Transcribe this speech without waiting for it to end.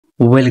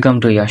Welcome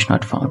to Yash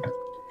Not Found.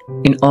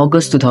 In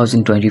August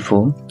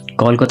 2024,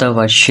 Kolkata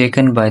was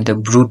shaken by the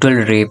brutal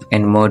rape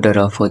and murder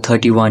of a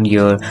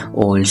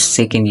 31-year-old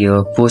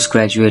second-year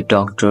postgraduate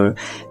doctor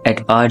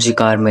at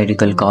RGKar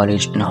Medical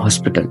College and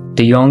Hospital.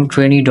 The young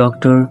trainee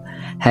doctor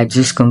had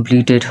just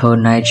completed her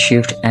night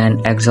shift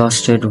and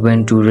exhausted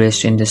went to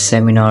rest in the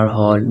seminar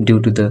hall due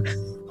to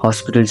the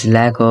hospital's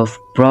lack of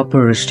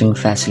proper resting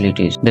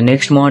facilities. The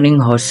next morning,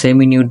 her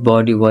semi-nude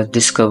body was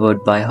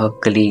discovered by her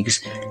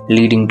colleagues,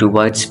 leading to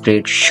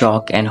widespread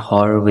shock and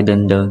horror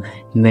within the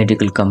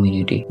medical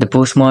community. The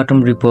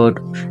postmortem report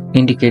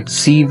indicates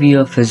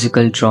severe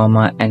physical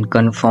trauma and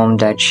confirmed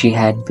that she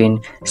had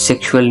been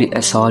sexually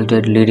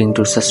assaulted, leading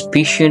to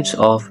suspicions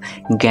of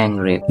gang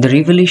rape. The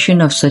revelation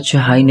of such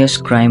a heinous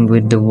crime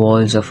with the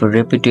walls of a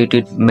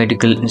reputed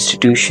medical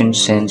institution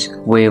sends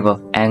a wave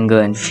of anger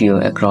and fear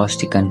across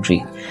the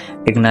country,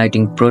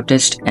 igniting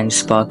protests and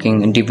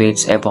sparking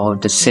debates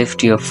about the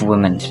safety of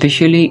women,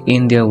 especially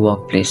in their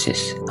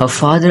workplaces. Her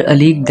father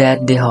alleged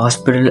that the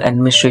hospital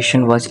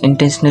administration was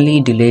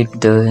intentionally delayed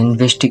the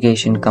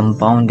investigation,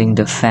 compounding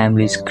the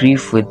family's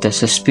grief with the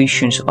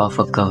suspicions of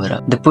a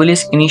cover-up. The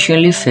police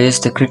initially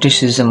faced the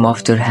criticism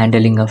of their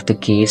handling of the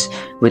case,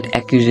 with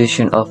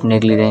accusation of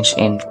negligence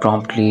in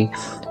promptly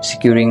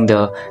securing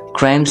the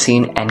crime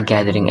scene and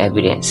gathering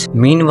evidence.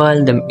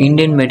 Meanwhile, the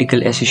Indian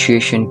Medical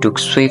Association took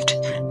swift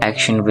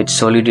action with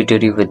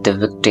solidarity with the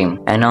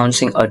victim,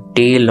 announcing a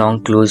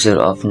day-long closure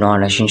of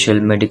non-essential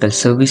medical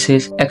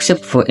services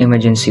except for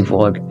emergency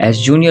ward,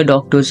 as junior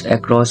doctors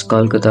across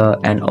Kolkata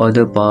and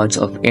other parts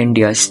of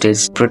India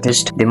staged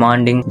protests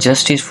demanding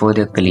justice for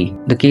their colleague.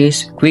 The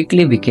case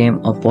quickly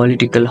became a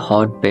political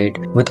hotbed,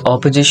 with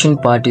opposition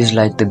parties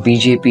like the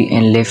BJP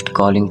and left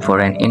calling for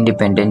an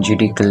independent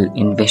judicial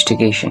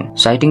investigation,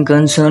 citing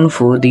concern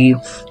for the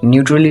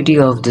neutrality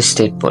of the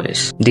state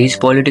police. These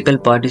political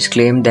parties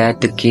claimed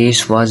that the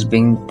case was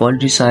being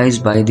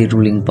politicized by the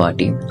ruling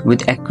party,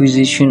 with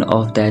accusation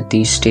of that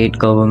the state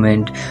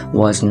government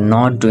was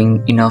not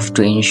doing enough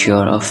to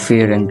ensure a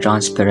fair and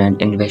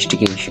transparent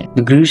investigation.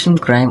 The gruesome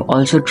crime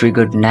also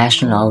triggered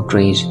national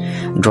outrage,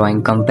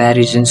 drawing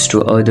comparisons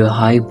to other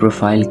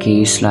high-profile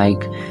cases like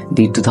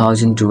the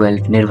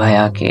 2012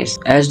 Nirbhaya case,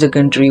 as the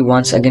country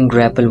once again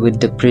grappled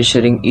with the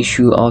pressuring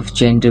issue of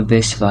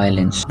gender-based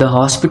violence. The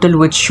hospital,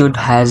 which should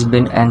has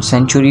been a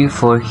sanctuary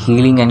for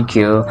healing and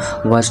care,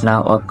 was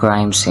now a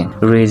crime scene,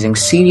 raising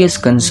serious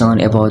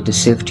concern about the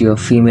safety of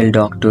female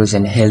doctors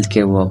and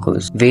healthcare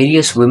workers.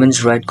 Various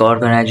women's rights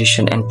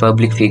organizations and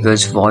public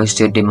figures voiced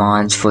their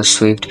demands for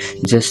swift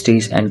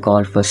justice and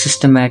called for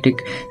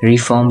systematic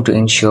reform to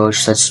ensure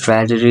such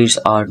tragedies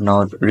are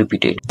not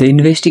repeated. The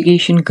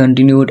investigation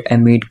continued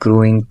amid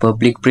growing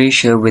public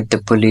pressure, with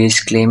the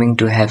police claiming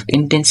to have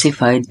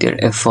intensified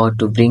their effort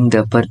to bring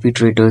the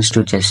perpetrators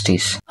to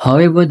justice.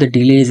 However, the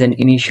delays and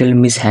initial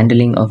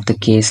mishandling of the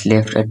case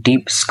left a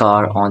deep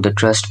scar on the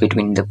trust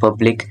between the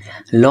public,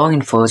 law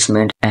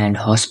enforcement, and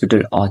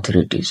hospital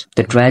authorities.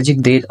 The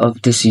tragic death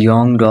of this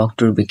young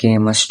doctor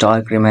became a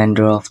stark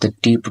reminder of the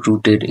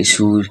deep-rooted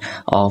issues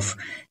of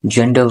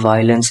gender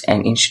violence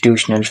and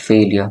institutional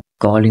failure,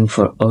 calling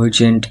for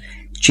urgent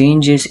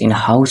changes in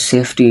how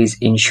safety is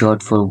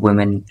ensured for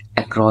women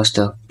across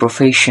the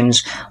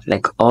professions,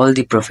 like all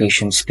the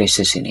profession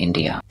spaces in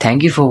India.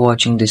 Thank you for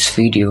watching this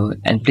video,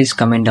 and please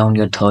comment down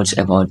your thoughts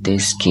about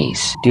this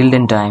case. Till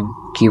then time,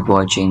 keep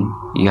watching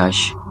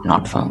Yash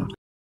Not Found.